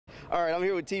All right, I'm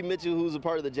here with T. Mitchell, who's a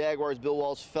part of the Jaguars Bill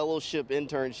Walsh Fellowship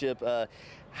internship.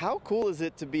 How cool is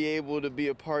it to be able to be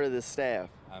a part of this staff?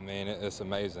 I mean, it's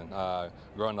amazing.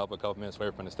 Growing up a couple minutes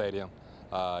away from the stadium,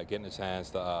 getting a chance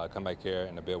to come back here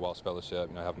in the Bill Walsh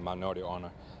Fellowship, have a minority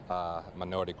honor,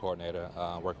 minority coordinator,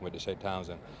 working with Deshae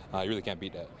Townsend. You really can't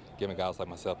beat that. Giving guys like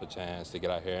myself a chance to get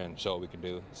out here and show what we can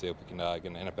do, see if we can get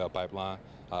in the NFL pipeline.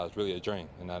 It's really a dream,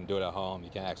 and to do it at home, you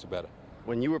can't ask for better.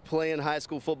 When you were playing high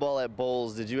school football at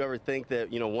Bowles, did you ever think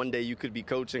that one day you could be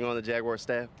coaching on the Jaguar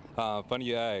staff? Funny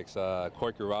you ask.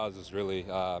 Corky Ross is really,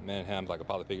 me and him, like a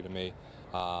father figure to me,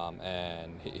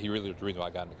 and he really was the reason why I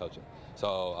got into coaching.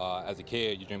 So as a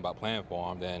kid, you dream about playing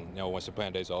for him. Then once the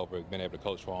playing days are over, being able to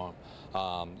coach for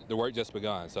him. The work just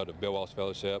begun. So the Bill Walsh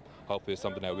Fellowship, hopefully, it's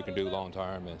something that we can do long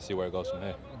term and see where it goes from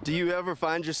here. Do you ever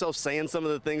find yourself saying some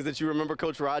of the things that you remember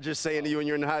Coach Rogers saying to you when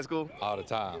you were in high school? All the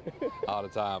time, all the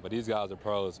time. But these guys are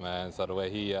pros, man. So the way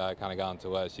he kind of got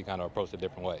into us, he kind of approached it a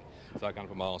different way. So I kind of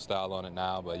put my own style on it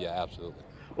now. But yeah, absolutely.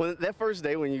 Well, that first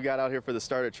day when you got out here for the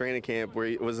start of training camp,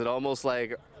 was it almost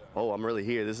like, oh, I'm really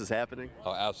here, this is happening?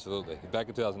 Oh, absolutely. Back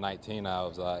in 2019, I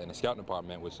was in the scouting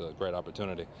department, which was a great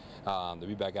opportunity. To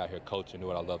be back out here coaching, do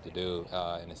what I love to do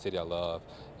in the city I love.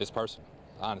 It's personal.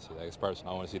 Honestly, it's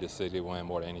personal. I want to see this city win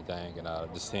more than anything, and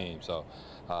this team. So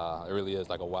it really is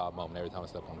like a wild moment every time I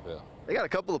step on the field. They got a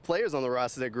couple of players on the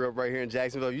roster that grew up right here in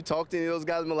Jacksonville. Have you talked to any of those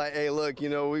guys and been like, hey, look, we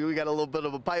got a little bit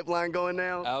of a pipeline going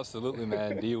now? Absolutely,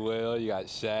 man. D. Will, you got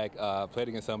Shaq. Played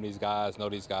against some of these guys, know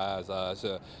these guys.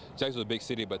 Jacksonville's a big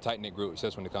city, but tight-knit group,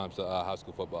 just when it comes to high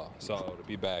school football. So to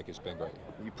be back, it's been great.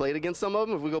 You played against some of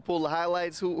them? If we go pull the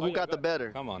highlights, who got the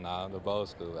better? Come on now, the Bowl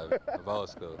School, baby. The Bowl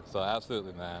School. So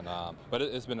absolutely, man. But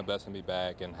it's been a blessing to be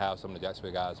back and have some of the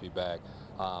Jacksonville guys be back.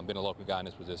 Been a local guy in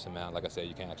this position, man. Like I said,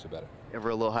 you can't ask for better. Ever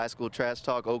a little high school trash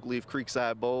talk, Oakleaf,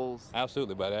 Creekside Bowls?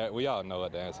 Absolutely, but we all know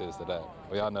what the answer is to that.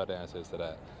 We all know the answer is to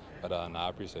that. But no, I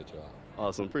appreciate you all.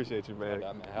 Awesome. Appreciate you, man.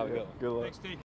 Have a good one. Good luck.